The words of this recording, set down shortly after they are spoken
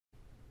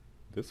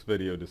This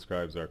video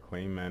describes our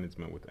claim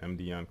management with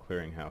Emdeon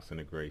Clearinghouse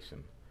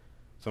integration.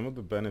 Some of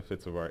the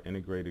benefits of our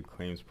integrated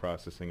claims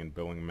processing and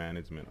billing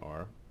management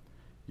are: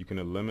 you can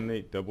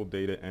eliminate double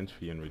data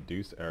entry and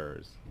reduce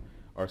errors.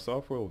 Our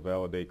software will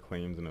validate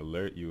claims and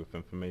alert you if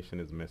information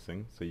is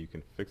missing so you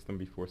can fix them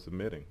before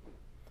submitting.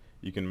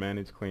 You can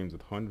manage claims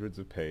with hundreds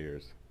of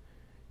payers.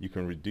 You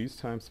can reduce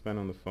time spent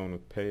on the phone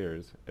with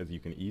payers, as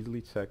you can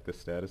easily check the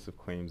status of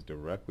claims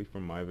directly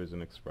from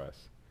MyVision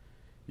Express.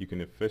 You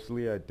can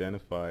officially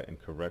identify and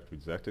correct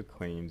rejected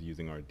claims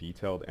using our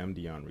detailed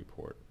Emdeon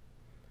report.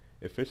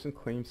 Efficient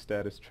claim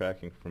status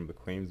tracking from the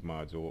Claims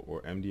module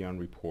or Emdeon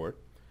report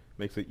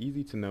makes it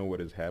easy to know what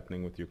is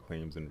happening with your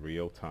claims in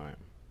real time.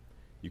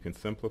 You can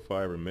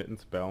simplify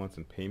remittance balance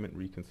and payment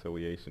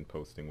reconciliation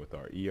posting with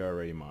our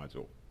ERA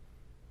module.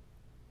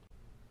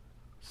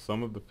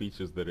 Some of the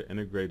features that are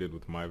integrated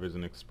with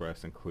MyVision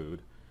Express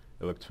include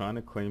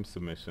electronic claim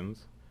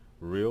submissions,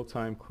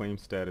 real-time claim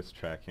status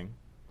tracking,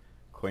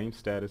 claim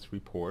status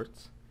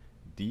reports,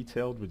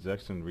 detailed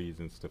rejection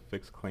reasons to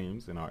fix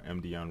claims in our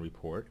Emdeon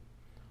report,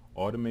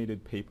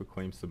 automated paper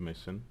claim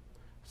submission,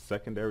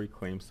 secondary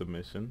claim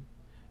submission,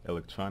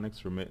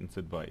 electronics remittance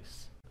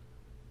advice.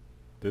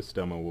 This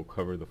demo will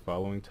cover the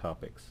following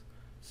topics: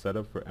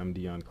 setup for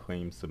Emdeon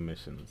claim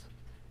submissions,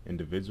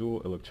 individual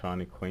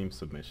electronic claim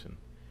submission,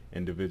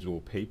 individual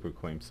paper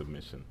claim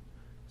submission,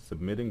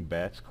 submitting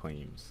batch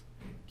claims,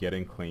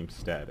 getting claim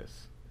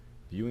status,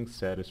 viewing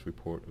status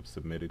report of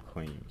submitted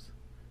claims,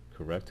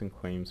 correcting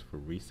claims for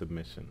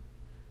resubmission,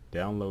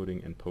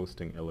 downloading and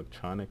posting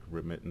electronic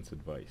remittance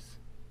advice.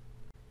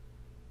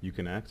 You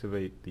can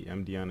activate the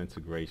Emdeon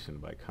integration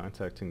by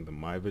contacting the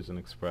MyVision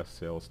Express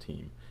sales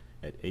team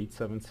at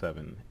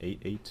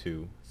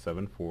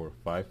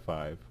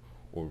 877-882-7455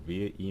 or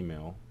via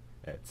email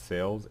at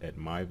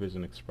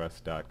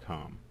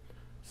sales@myvisionexpress.com.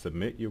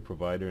 Submit your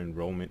provider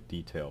enrollment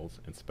details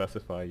and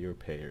specify your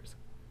payers.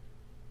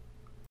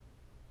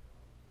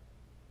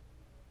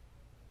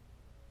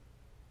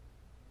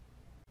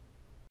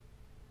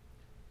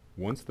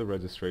 Once the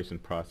registration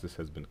process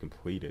has been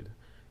completed,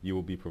 you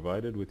will be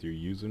provided with your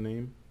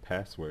username,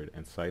 password,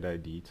 and site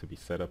ID to be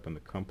set up in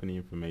the company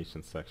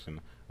information section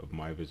of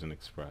MyVision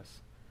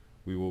Express.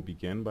 We will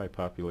begin by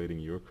populating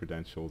your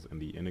credentials in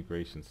the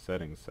integration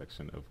settings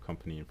section of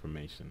company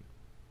information.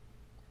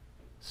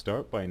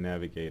 Start by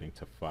navigating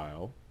to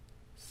File,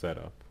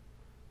 Setup,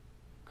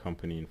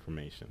 Company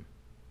Information.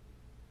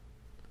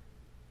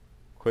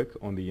 Click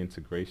on the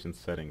Integration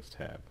Settings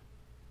tab.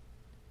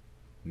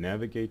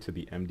 Navigate to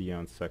the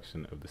Emdeon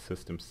section of the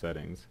System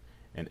Settings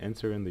and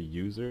enter in the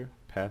user,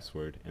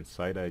 password, and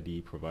site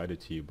ID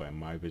provided to you by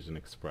MyVision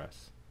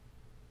Express.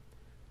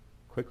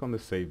 Click on the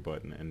Save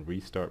button and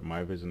restart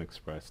MyVision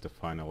Express to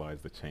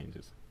finalize the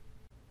changes.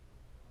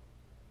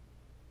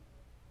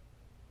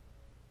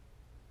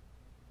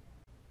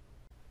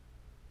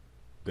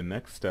 The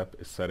next step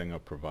is setting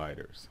up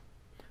providers.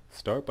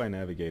 Start by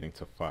navigating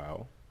to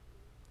File,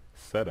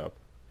 Setup,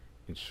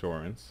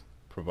 Insurance,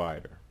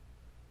 Provider.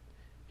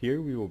 Here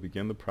we will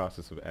begin the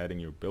process of adding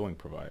your billing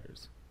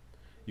providers.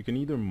 You can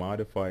either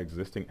modify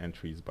existing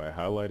entries by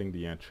highlighting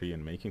the entry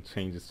and making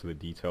changes to the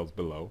details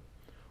below,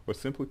 or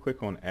simply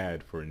click on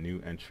Add for a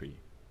new entry.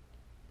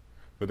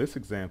 For this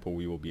example,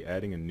 we will be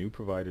adding a new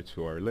provider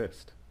to our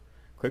list.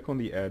 Click on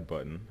the Add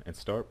button and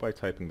start by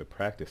typing the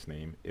practice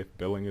name if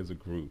billing is a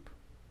group,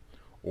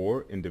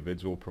 or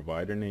individual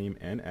provider name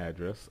and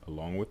address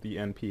along with the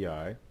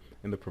NPI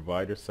in the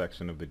Provider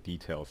section of the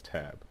Details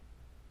tab.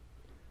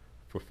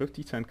 For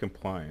 5010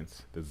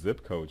 compliance, the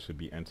zip code should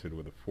be entered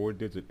with a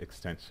 4-digit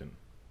extension.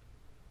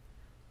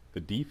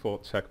 The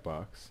default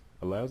checkbox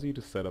allows you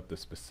to set up the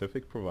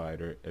specific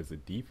provider as a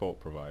default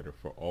provider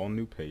for all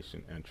new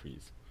patient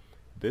entries.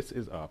 This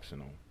is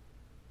optional.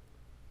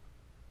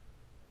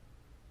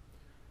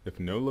 If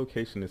no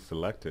location is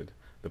selected,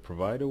 the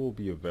provider will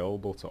be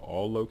available to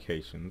all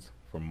locations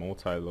for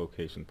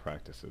multi-location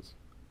practices.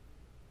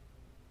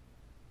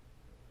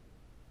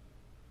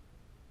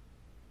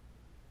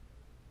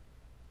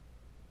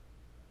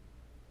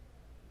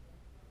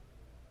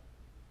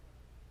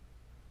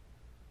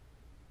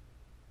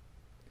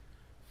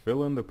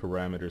 Fill in the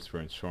parameters for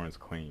insurance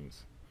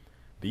claims.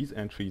 These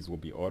entries will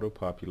be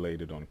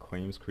auto-populated on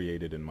claims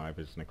created in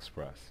MyVision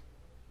Express.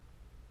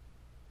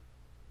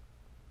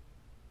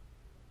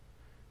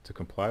 To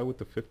comply with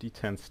the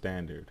 5010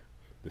 standard,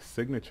 the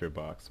signature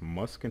box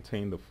must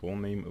contain the full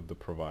name of the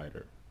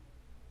provider.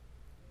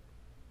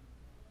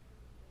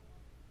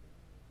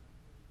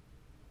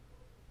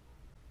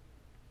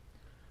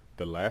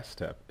 The last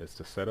step is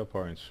to set up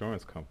our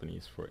insurance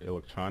companies for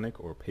electronic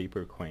or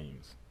paper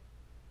claims.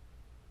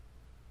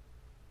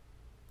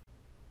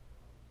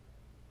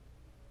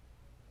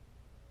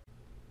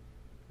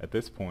 At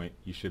this point,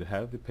 you should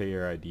have the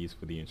payer IDs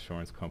for the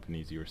insurance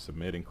companies you are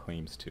submitting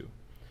claims to.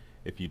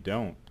 If you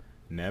don't,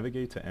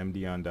 navigate to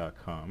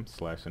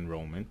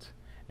emdeon.com/enrollment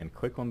and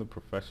click on the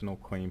Professional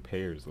Claim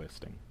Payers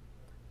listing.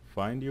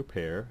 Find your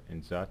payer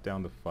and jot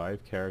down the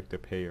 5-character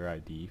payer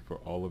ID for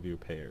all of your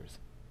payers.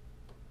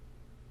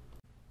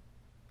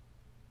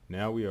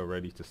 Now we are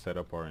ready to set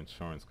up our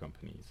insurance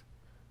companies.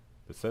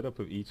 The setup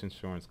of each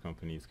insurance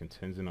company is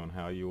contingent on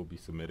how you will be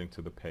submitting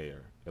to the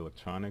payer,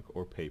 electronic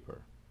or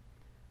paper.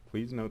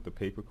 Please note the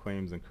paper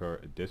claims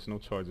incur additional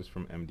charges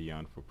from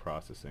Emdeon for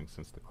processing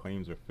since the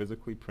claims are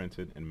physically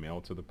printed and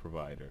mailed to the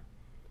provider.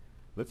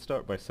 Let's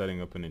start by setting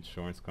up an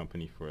insurance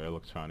company for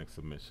electronic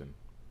submission.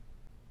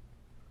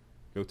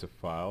 Go to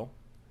File,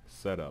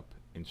 Setup,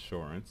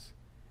 Insurance,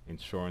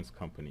 Insurance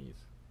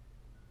Companies.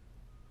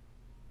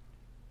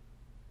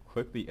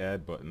 Click the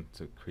Add button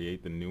to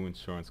create the new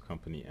insurance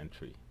company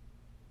entry.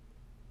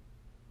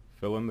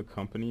 Fill in the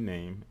company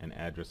name and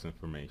address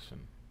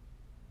information.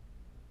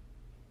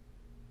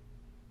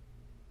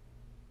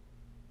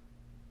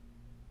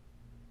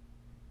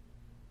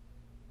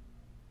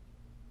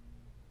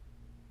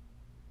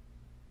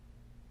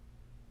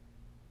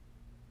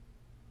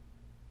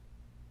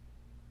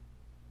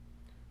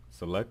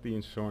 Select the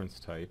insurance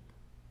type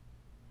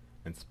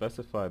and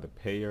specify the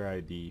payer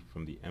ID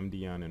from the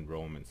Emdeon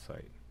enrollment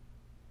site.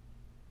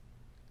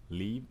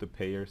 Leave the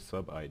payer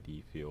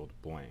sub-ID field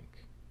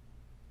blank.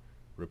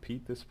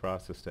 Repeat this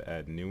process to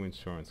add new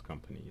insurance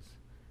companies.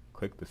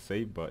 Click the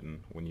Save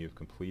button when you have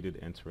completed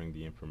entering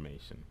the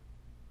information.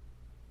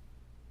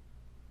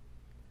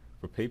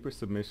 For paper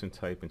submission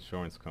type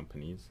insurance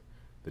companies,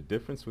 the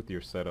difference with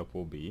your setup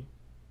will be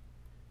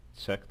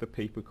check the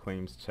paper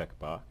claims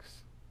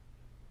checkbox,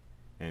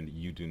 and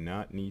you do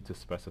not need to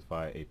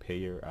specify a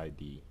payer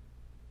ID.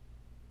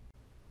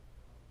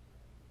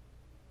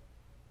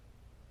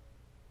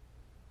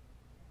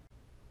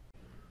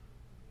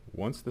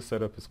 Once the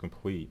setup is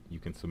complete, you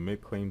can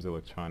submit claims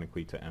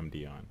electronically to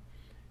Emdeon.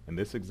 In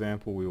this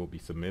example, we will be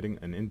submitting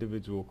an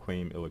individual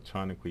claim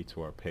electronically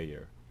to our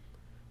payer.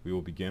 We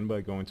will begin by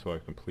going to our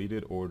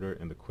completed order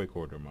in the Quick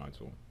Order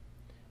module.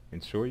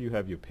 Ensure you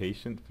have your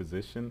patient,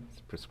 physician,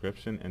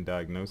 prescription, and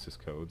diagnosis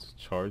codes,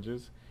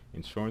 charges,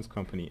 insurance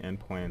company, and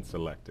plan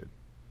selected.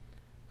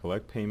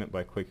 Collect payment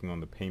by clicking on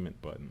the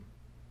Payment button.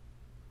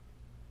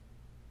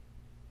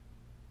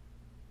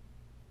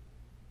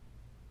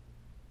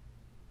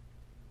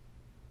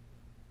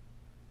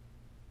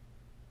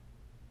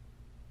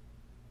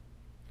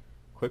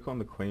 Click on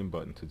the Claim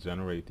button to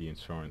generate the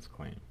insurance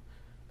claim.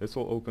 This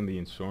will open the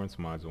insurance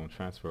module and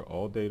transfer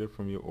all data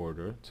from your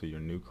order to your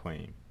new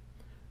claim.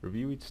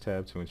 Review each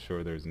tab to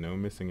ensure there is no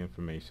missing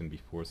information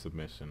before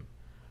submission.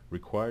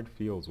 Required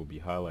fields will be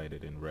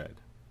highlighted in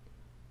red.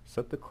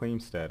 Set the claim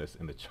status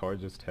in the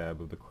Charges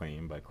tab of the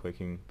claim by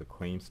clicking the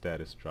Claim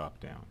Status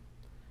drop-down.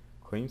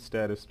 Claim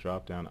Status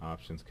drop-down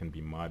options can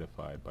be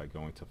modified by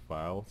going to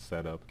File,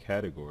 Setup,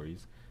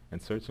 Categories,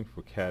 and searching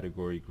for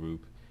Category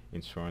Group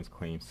Insurance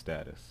Claim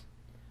Status.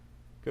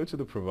 Go to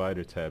the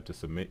Provider tab to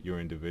submit your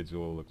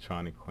individual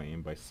electronic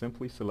claim by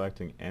simply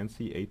selecting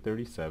ANSI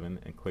 837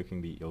 and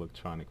clicking the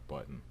Electronic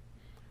button.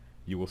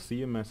 You will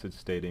see a message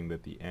stating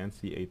that the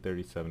ANSI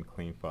 837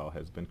 claim file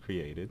has been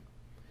created,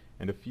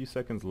 and a few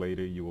seconds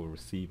later you will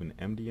receive an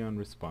Emdeon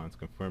response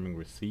confirming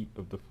receipt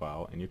of the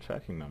file and your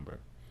tracking number.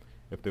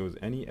 If there was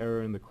any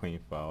error in the claim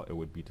file, it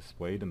would be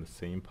displayed in the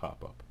same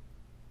pop-up.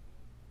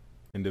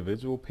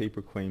 Individual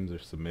paper claims are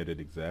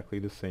submitted exactly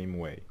the same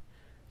way.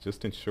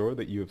 Just ensure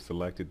that you have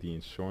selected the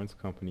insurance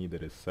company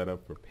that is set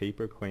up for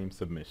paper claim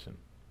submission.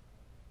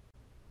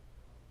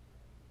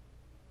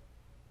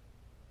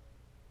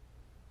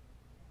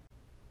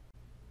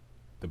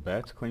 The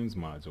Batch Claims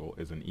module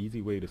is an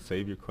easy way to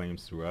save your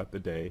claims throughout the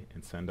day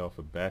and send off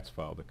a batch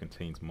file that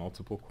contains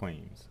multiple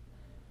claims.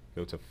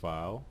 Go to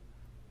File,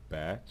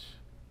 Batch,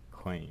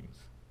 Claims.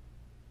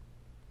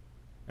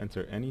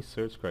 Enter any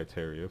search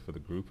criteria for the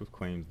group of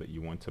claims that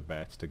you want to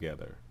batch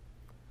together.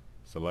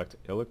 Select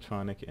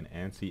Electronic and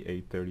ANSI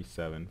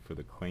 837 for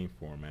the claim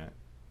format,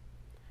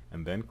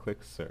 and then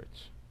click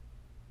Search.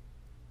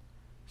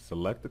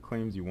 Select the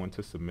claims you want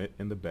to submit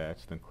in the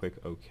batch, then click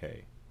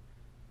OK.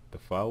 The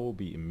file will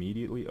be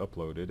immediately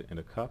uploaded and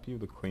a copy of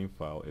the claim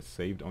file is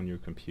saved on your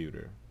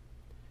computer.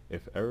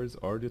 If errors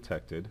are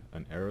detected,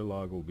 an error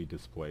log will be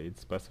displayed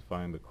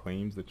specifying the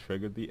claims that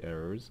triggered the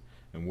errors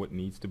and what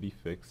needs to be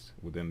fixed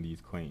within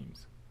these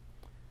claims.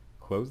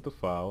 Close the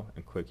file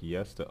and click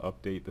Yes to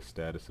update the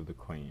status of the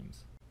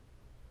claims.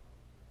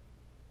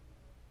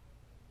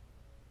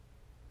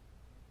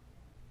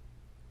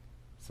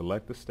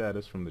 Select the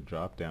status from the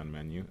drop-down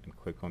menu and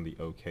click on the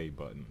OK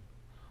button.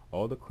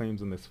 All the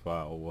claims in this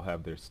file will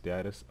have their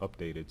status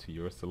updated to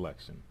your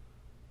selection.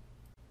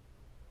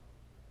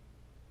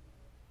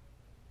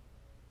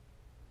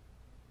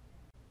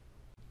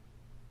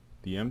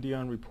 The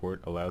Emdeon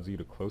report allows you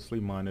to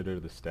closely monitor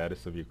the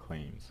status of your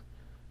claims.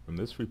 From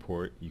this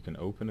report, you can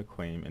open a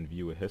claim and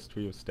view a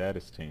history of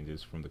status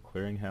changes from the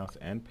clearinghouse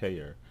and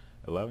payer,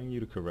 allowing you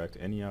to correct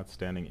any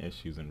outstanding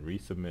issues and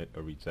resubmit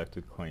a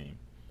rejected claim.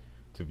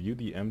 To view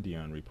the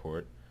Emdeon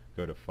report,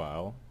 go to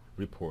File,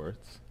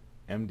 Reports,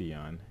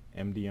 Emdeon,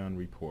 Emdeon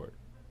Report.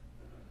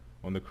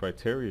 On the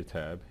Criteria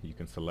tab, you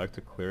can select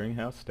a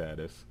clearinghouse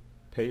status,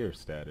 payer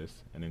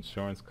status, and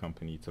insurance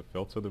company to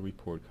filter the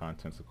report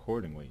contents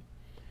accordingly.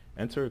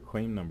 Enter a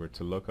claim number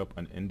to look up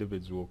an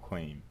individual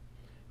claim.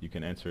 You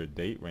can enter a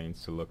date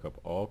range to look up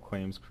all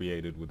claims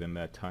created within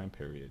that time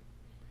period.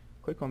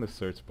 Click on the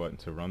search button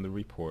to run the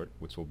report,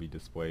 which will be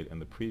displayed in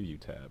the Preview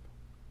tab.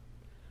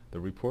 The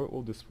report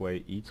will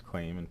display each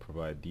claim and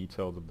provide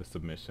details of the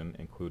submission,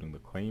 including the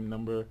claim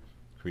number,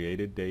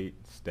 created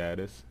date,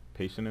 status,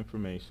 patient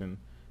information,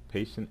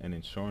 patient and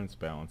insurance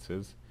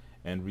balances,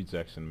 and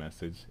rejection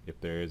message if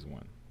there is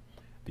one,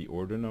 the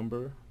order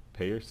number,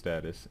 payer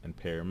status, and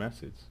payer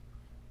message.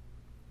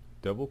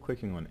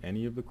 Double-clicking on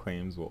any of the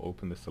claims will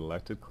open the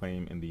selected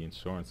claim in the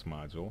insurance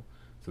module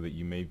so that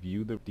you may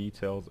view the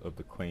details of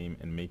the claim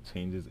and make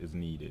changes as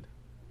needed.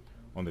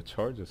 On the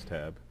Charges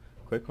tab,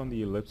 click on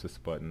the ellipsis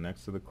button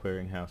next to the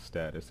Clearinghouse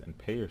Status and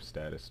Payer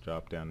Status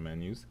drop-down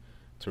menus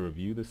to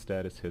review the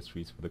status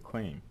histories for the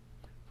claim.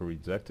 For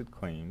rejected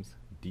claims,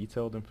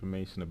 detailed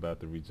information about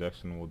the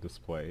rejection will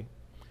display,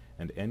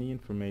 and any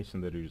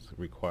information that is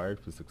required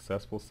for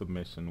successful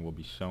submission will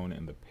be shown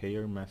in the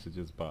Payer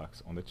Messages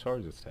box on the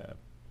Charges tab.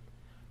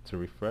 To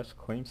refresh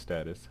claim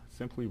status,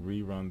 simply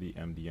rerun the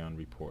Emdeon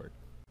report.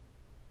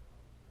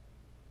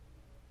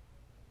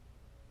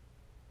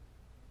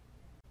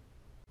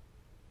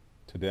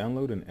 To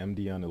download an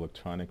Emdeon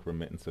electronic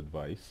remittance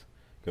advice,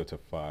 go to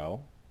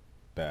File,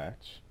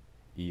 Batch,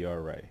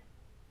 ERA.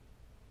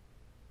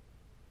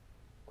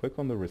 Click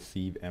on the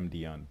Receive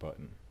Emdeon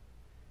button.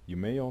 You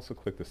may also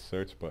click the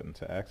Search button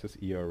to access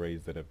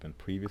ERAs that have been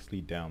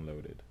previously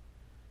downloaded.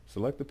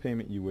 Select the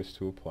payment you wish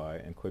to apply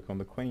and click on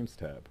the Claims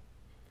tab.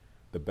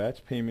 The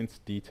Batch Payments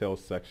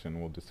Details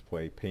section will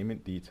display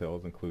payment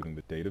details including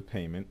the date of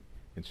payment,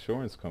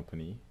 insurance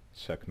company,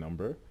 check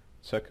number,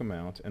 check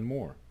amount, and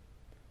more.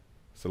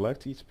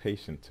 Select each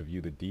patient to view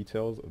the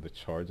details of the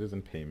charges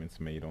and payments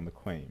made on the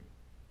claim.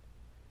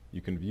 You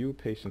can view a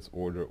patient's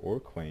order or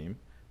claim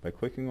by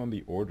clicking on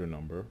the order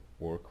number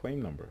or claim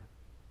number.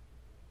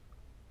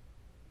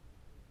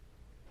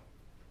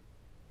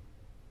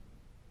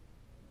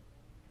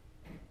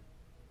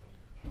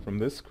 From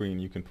this screen,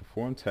 you can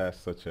perform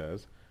tasks such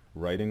as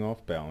writing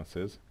off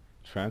balances,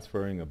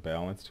 transferring a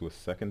balance to a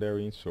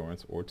secondary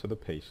insurance or to the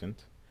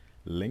patient,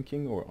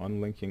 linking or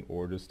unlinking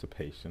orders to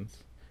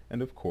patients,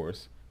 and of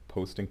course,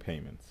 posting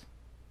payments.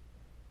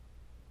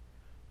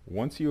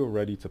 Once you are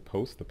ready to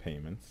post the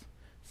payments,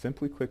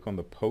 simply click on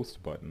the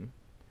Post button,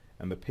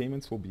 and the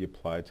payments will be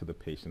applied to the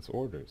patient's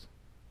orders.